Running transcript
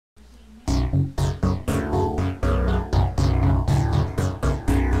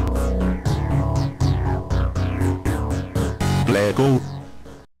Blargal.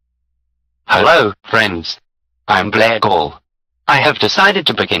 Hello, friends. I'm Blargal. I have decided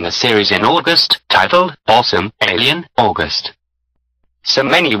to begin a series in August, titled Awesome Alien August. So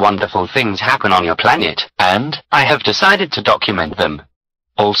many wonderful things happen on your planet, and I have decided to document them.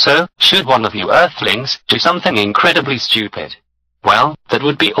 Also, should one of you Earthlings do something incredibly stupid, well, that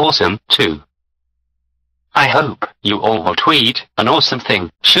would be awesome, too. I hope you all will tweet an awesome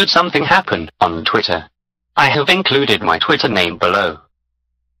thing, should something happen, on Twitter. I have included my Twitter name below.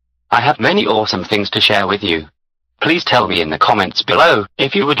 I have many awesome things to share with you. Please tell me in the comments below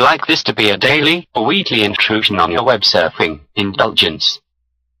if you would like this to be a daily or weekly intrusion on your web surfing indulgence.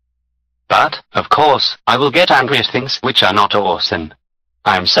 But, of course, I will get angry at things which are not awesome.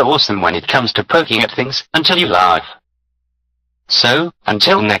 I am so awesome when it comes to poking at things until you laugh. So,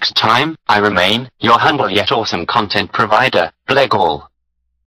 until next time, I remain your humble yet awesome content provider, Blargal.